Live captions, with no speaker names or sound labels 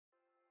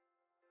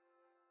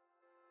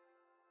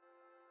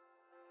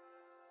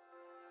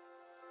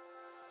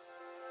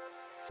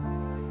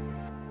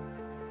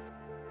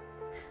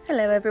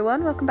Hello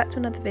everyone, welcome back to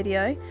another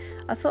video.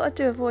 I thought I'd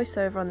do a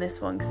voiceover on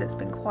this one because it's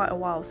been quite a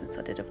while since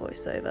I did a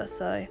voiceover,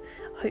 so I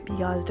hope you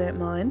guys don't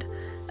mind.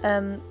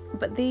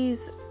 But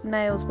these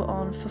nails were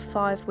on for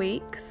 5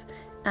 weeks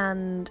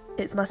and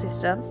it's my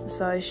sister,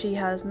 so she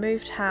has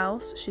moved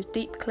house, she's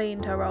deep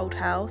cleaned her old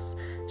house,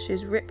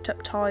 she's ripped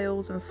up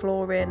tiles and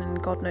flooring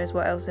and God knows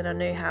what else in her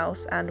new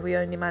house, and we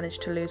only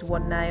managed to lose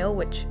 1 nail,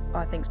 which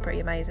I think is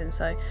pretty amazing,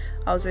 so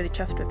I was really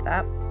chuffed with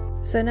that.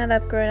 So now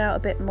they've grown out a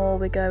bit more,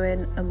 we're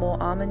going a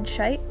more almond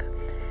shape,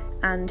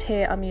 and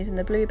here I'm using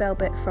the Bluebell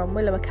bit from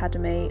Willow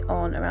Academy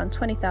on around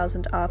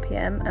 20,000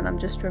 RPM, and I'm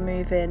just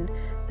removing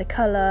the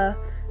colour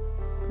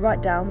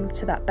right down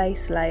to that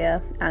base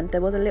layer, and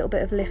there was a little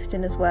bit of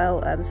lifting as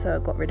well, so I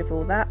got rid of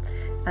all that.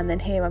 And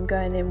then here I'm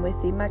going in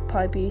with the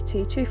Magpie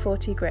Beauty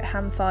 240 grit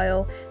hand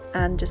file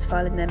and just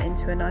filing them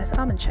into a nice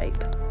almond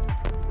shape.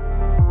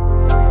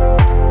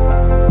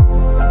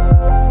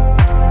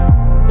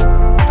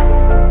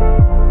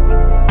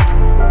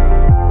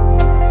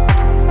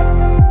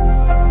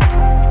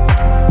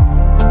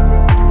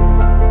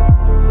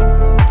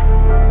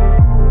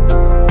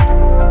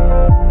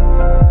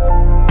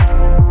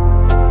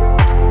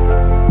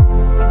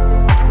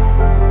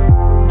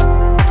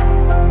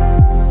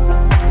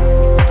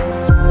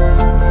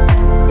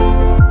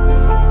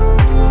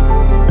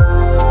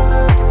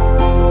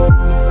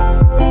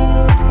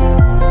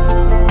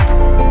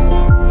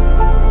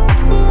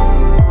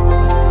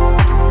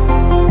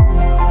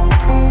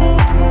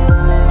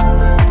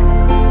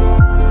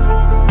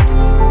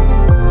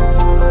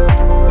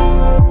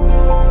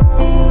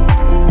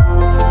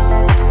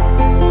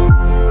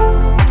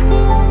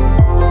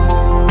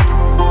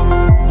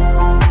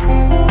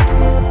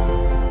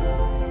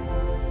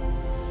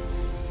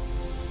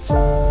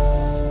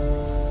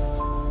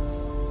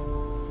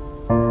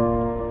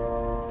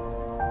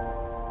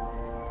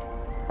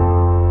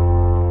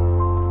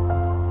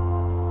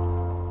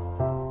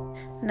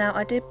 Now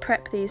I did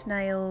prep these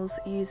nails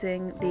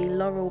using the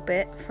Laurel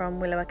bit from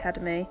Willow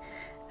Academy,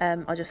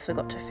 I just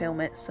forgot to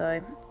film it,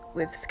 so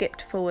we've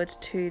skipped forward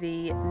to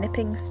the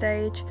nipping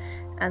stage,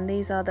 and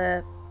these are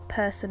the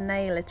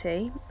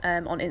Personality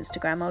on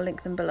Instagram, I'll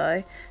link them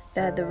below.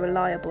 They're the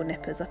reliable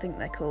nippers, I think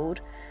they're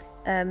called.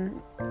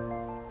 I'm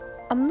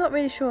not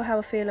really sure how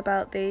I feel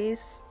about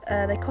these.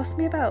 They cost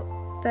me about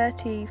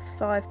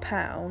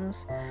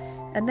 £35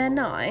 and they're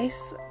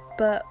nice,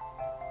 but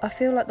I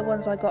feel like the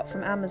ones I got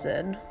from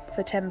Amazon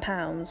for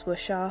 £10 were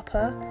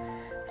sharper,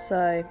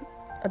 so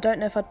I don't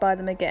know if I'd buy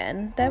them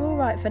again. They're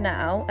alright for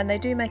now and they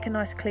do make a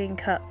nice clean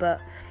cut,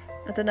 but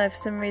I don't know, for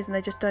some reason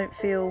they just don't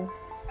feel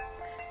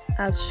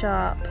as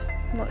sharp.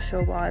 I'm not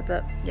sure why,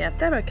 but yeah,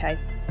 they're okay.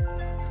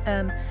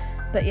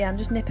 But yeah, I'm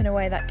just nipping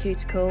away that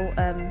cuticle.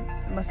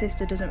 My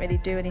sister doesn't really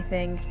do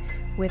anything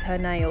with her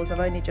nails,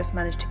 I've only just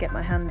managed to get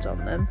my hands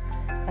on them,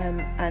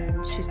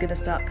 and she's going to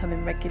start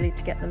coming regularly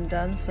to get them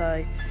done,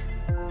 so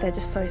they're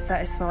just so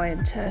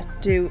satisfying to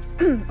do.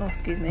 Oh,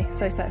 excuse me,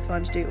 so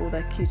satisfying to do all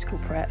the cuticle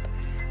prep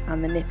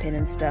and the nipping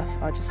and stuff.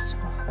 I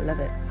love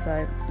it.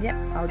 So yeah,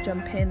 I'll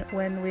jump in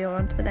when we are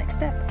on to the next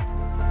step.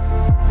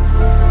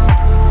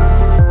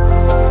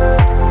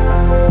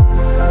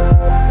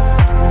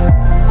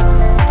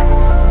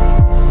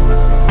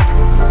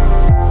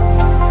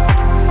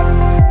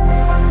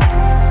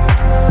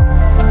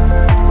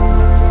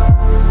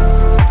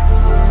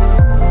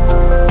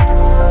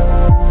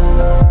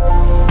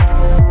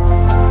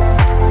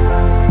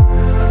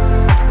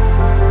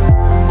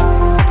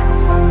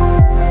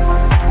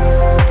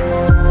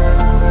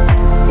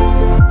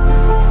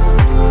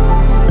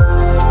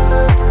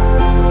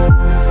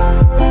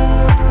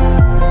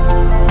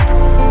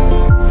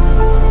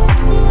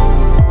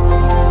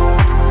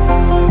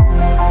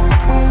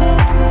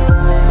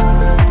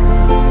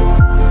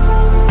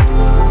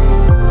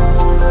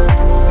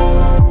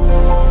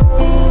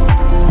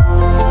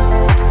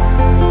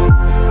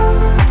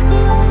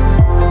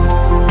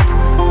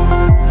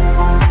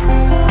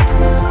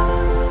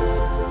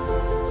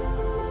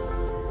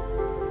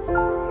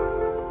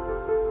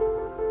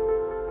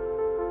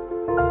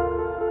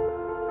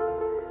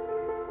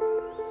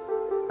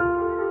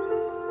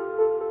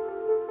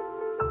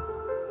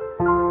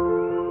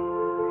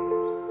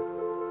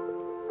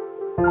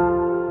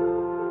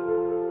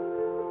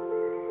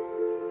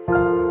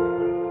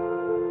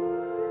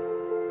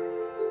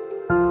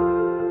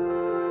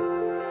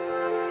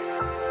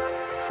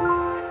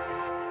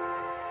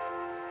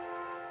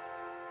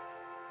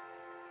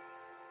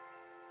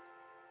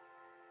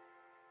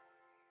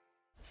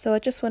 So I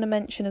just want to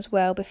mention as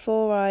well,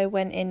 before I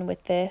went in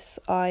with this,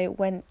 I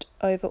went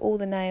over all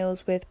the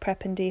nails with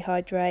Prep and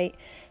Dehydrate,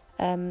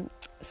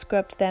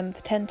 scrubbed them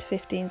for 10 to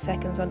 15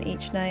 seconds on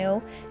each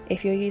nail.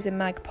 If you're using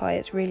Magpie,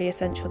 it's really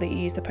essential that you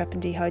use the Prep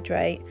and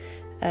Dehydrate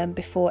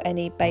before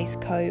any base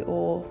coat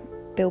or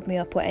build me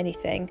up or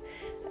anything.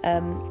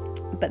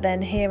 But then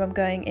here I'm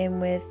going in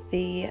with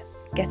the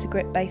Get a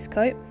Grip base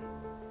coat.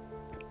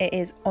 It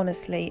is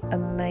honestly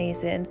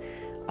amazing.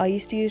 I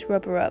used to use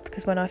Rubber Up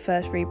because when I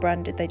first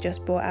rebranded they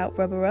just brought out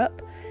Rubber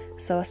Up,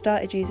 so I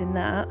started using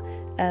that,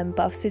 but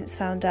I've since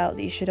found out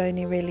that you should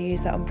only really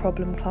use that on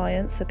problem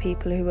clients, so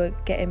people who are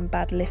getting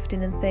bad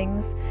lifting and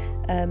things.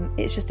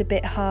 It's just a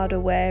bit harder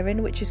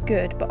wearing, which is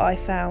good, but I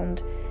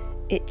found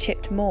it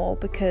chipped more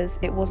because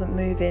it wasn't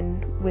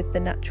moving with the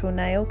natural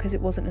nail, because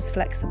it wasn't as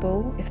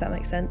flexible, if that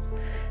makes sense.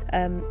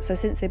 So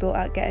since they brought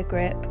out Get a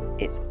Grip,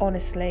 it's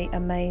honestly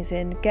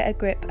amazing. Get a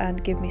Grip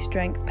and Give Me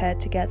Strength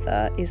paired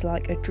together is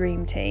like a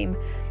dream team.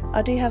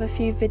 I do have a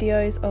few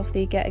videos of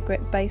the Get a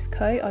Grip base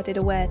coat. I did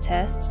a wear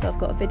test, so I've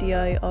got a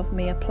video of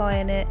me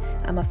applying it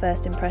and my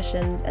first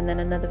impressions, and then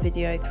another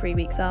video 3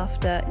 weeks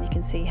after, and you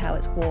can see how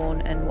it's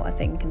worn and what I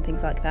think and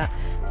things like that.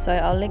 So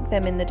I'll link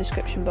them in the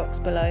description box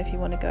below if you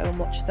want to go and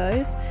watch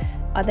those.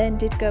 I then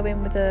did go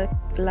in with a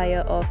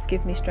layer of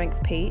Give Me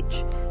Strength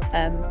Peach,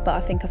 but I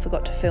think I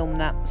forgot to film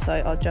that, so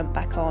I'll jump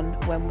back on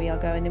when we are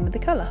going in with the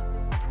colour.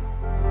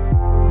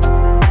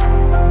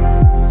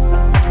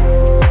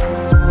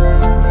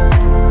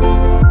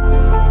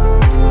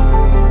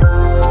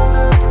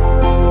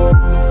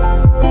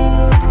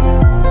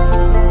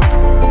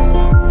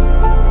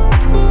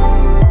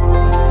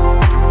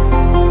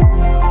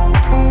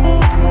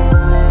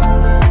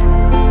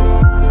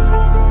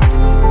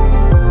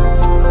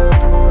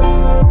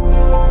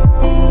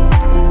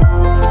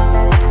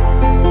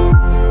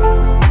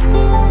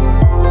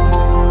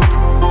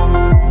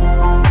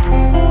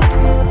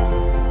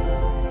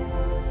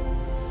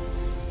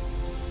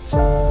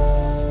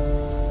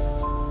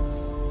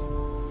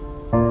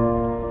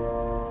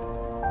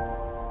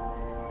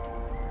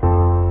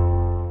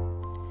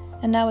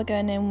 And now we're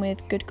going in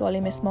with Good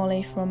Golly Miss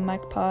Molly from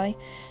Magpie.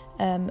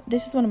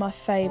 This is one of my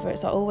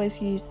favourites. I always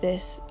use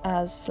this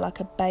as like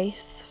a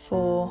base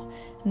for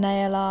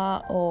nail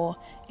art, or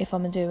if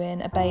I'm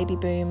doing a baby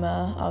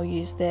boomer, I'll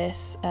use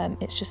this.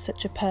 It's just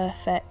such a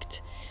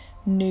perfect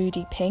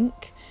nudie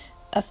pink.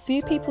 A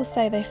few people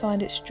say they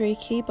find it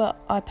streaky, but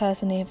I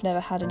personally have never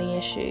had any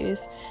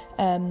issues.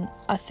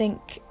 I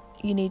think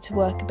you need to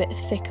work a bit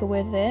thicker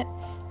with it.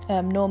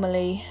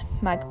 Normally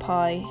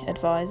Magpie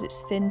advise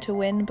it's thin to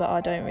win, but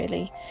I don't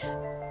really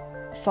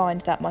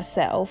find that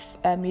myself.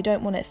 You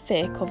don't want it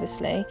thick,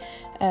 obviously,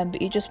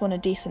 but you just want a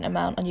decent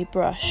amount on your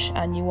brush,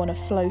 and you want to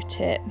float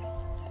it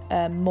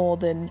more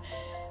than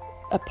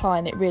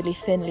applying it really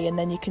thinly, and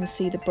then you can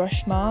see the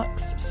brush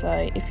marks.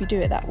 So if you do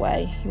it that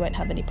way, you won't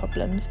have any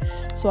problems.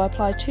 So I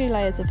apply 2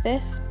 layers of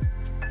this,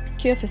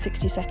 cure for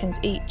 60 seconds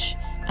each,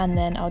 and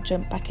then I'll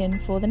jump back in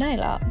for the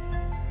nail art.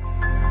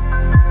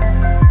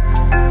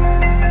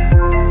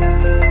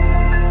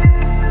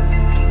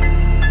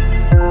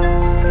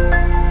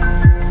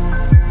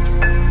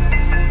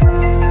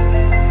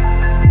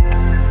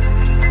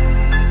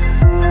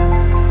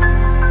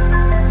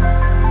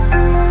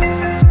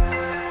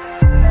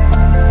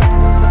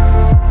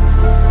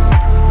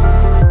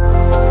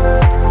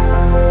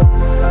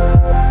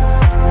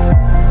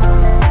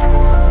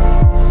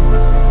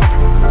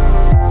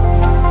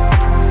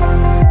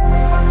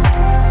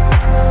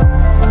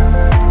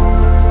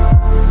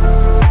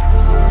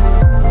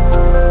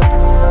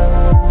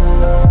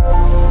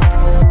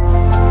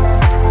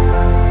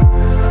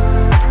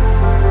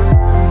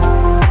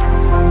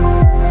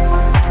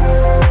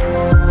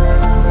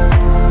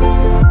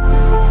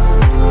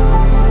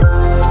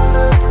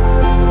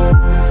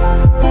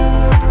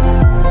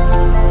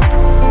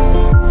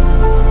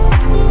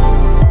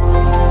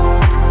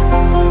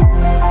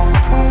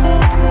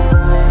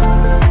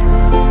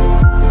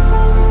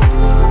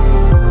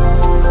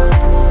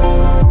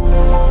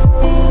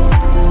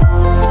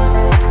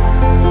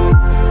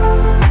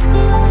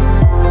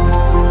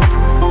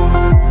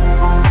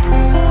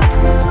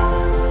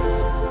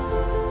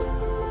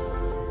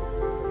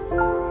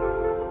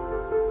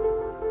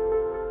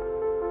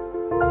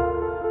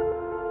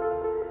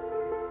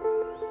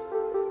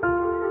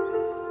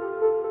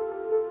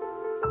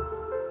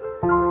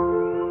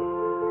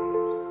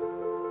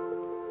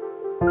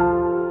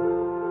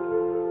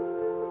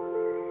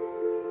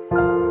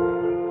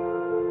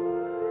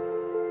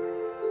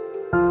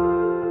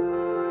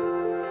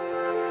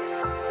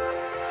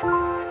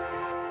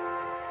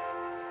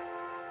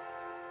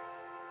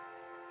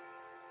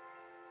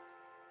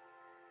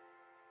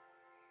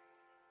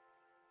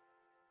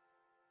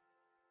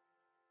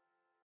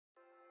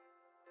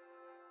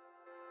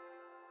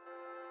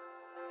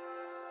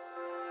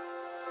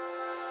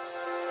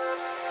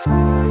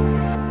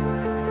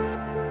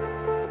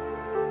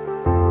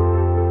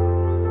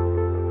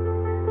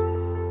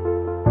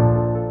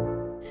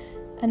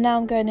 And now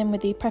I'm going in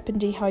with the Prep and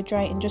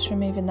Dehydrate and just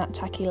removing that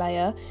tacky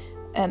layer.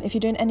 If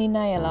you're doing any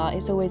nail art,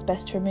 it's always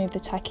best to remove the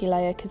tacky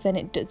layer because then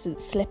it doesn't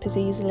slip as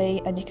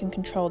easily and you can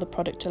control the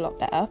product a lot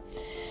better.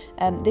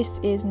 This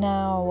is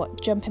now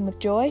Jumping with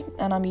Joy,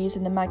 and I'm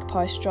using the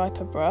Magpie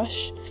striper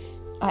brush.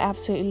 I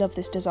absolutely love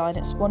this design.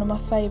 It's one of my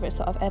favourites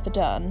that I've ever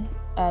done,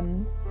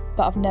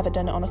 but I've never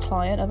done it on a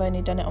client. I've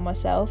only done it on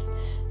myself.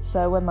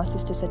 So when my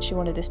sister said she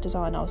wanted this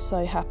design, I was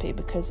so happy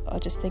because I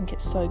just think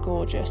it's so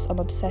gorgeous. I'm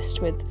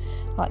obsessed with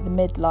like the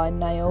midline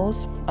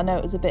nails. I know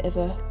it was a bit of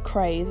a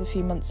craze a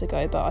few months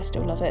ago, but I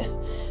still love it.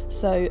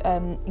 So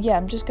yeah,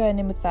 I'm just going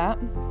in with that.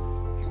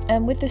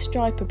 And with the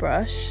striper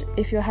brush,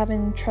 if you're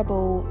having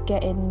trouble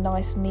getting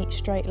nice neat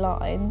straight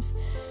lines,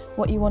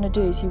 what you want to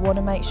do is you want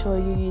to make sure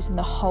you're using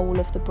the whole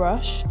of the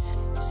brush.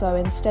 So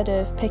instead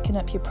of picking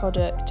up your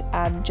product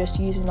and just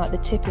using like the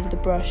tip of the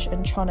brush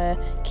and trying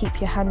to keep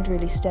your hand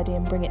really steady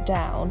and bring it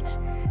down,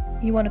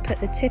 you want to put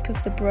the tip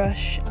of the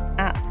brush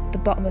at the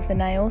bottom of the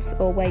nails,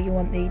 or where you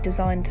want the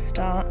design to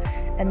start,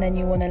 and then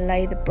you want to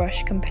lay the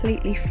brush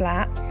completely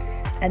flat.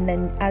 And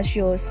then as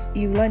you'll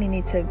only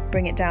need to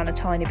bring it down a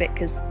tiny bit,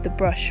 because the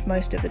brush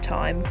most of the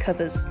time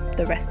covers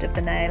the rest of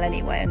the nail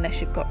anyway,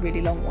 unless you've got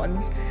really long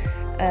ones.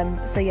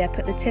 So yeah,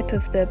 put the tip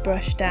of the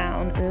brush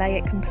down, lay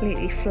it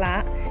completely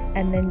flat,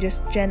 and then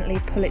just gently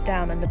pull it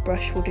down, and the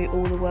brush will do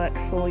all the work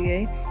for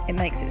you. It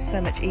makes it so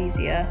much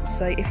easier.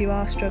 So if you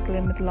are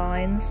struggling with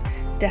lines,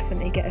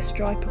 definitely get a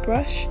striper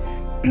brush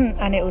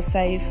and it will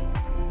save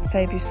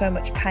you so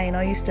much pain.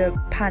 I used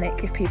to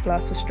panic if people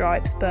asked for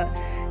stripes, but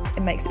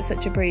it makes it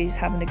such a breeze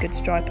having a good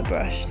striper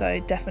brush,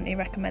 so definitely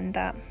recommend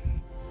that.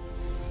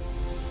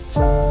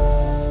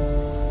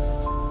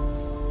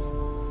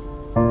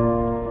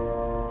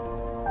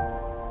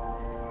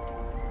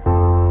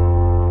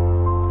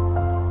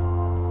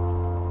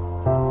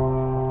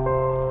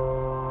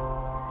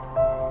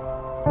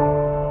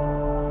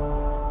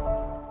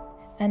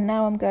 And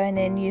now I'm going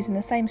in using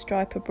the same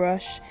striper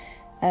brush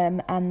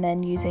and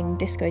then using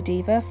Disco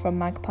Diva from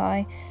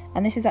Magpie,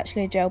 and this is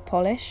actually a gel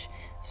polish.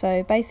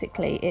 So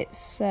basically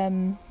it's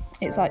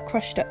like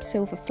crushed up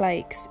silver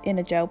flakes in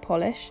a gel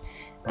polish,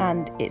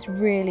 and it's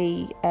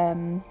really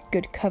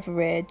good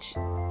coverage,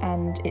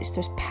 and it's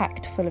just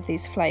packed full of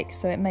these flakes,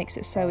 so it makes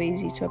it so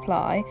easy to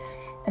apply.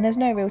 And there's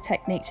no real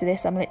technique to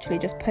this. I'm literally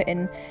just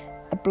putting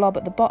a blob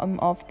at the bottom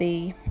of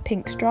the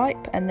pink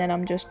stripe, and then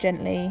I'm just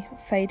gently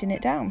fading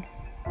it down.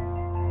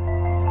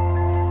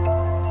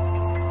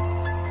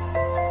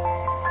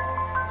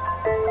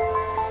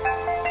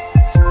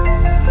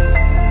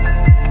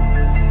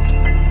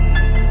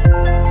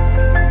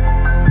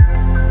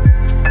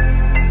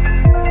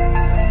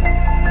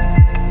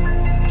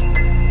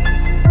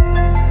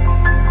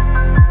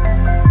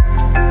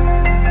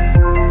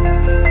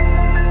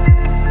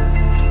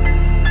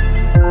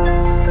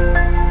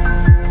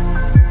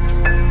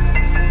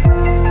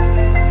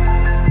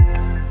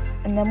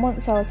 And then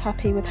once I was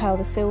happy with how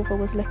the silver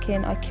was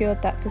looking, I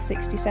cured that for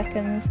 60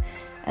 seconds,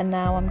 and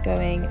now I'm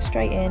going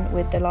straight in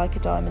with the Like a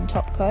Diamond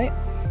top coat.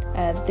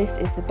 This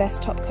is the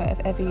best top coat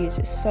I've ever used.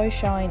 It's so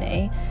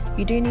shiny.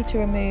 You do need to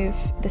remove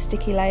the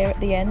sticky layer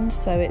at the end,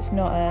 so it's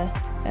not a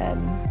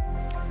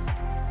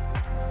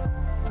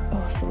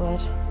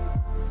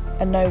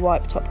no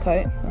wipe top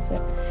coat, that's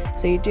it.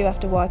 So you do have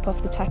to wipe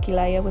off the tacky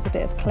layer with a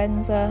bit of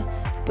cleanser,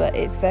 but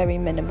it's very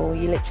minimal.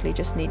 You literally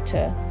just need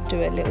to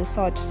do a little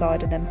side to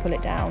side and then pull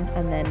it down,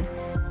 and then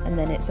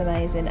it's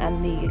amazing.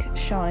 And the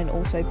shine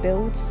also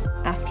builds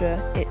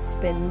after it's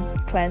been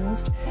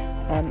cleansed,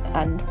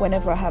 and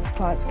whenever I have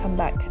clients come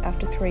back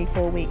after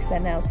 3-4 weeks, their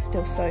nails are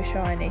still so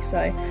shiny.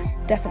 So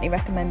definitely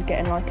recommend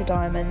getting Like a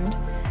Diamond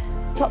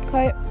top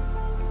coat.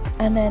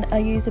 And then I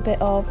use a bit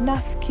of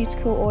NAF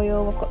cuticle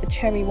oil. I've got the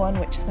cherry one,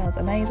 which smells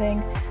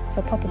amazing,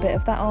 so I pop a bit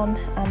of that on,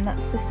 and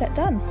that's the set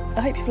done.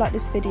 I hope you've liked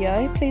this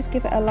video. Please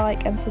give it a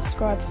like and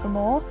subscribe for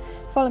more.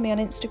 Follow me on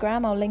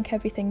Instagram, I'll link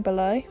everything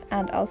below,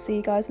 and I'll see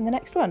you guys in the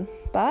next one.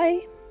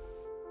 Bye!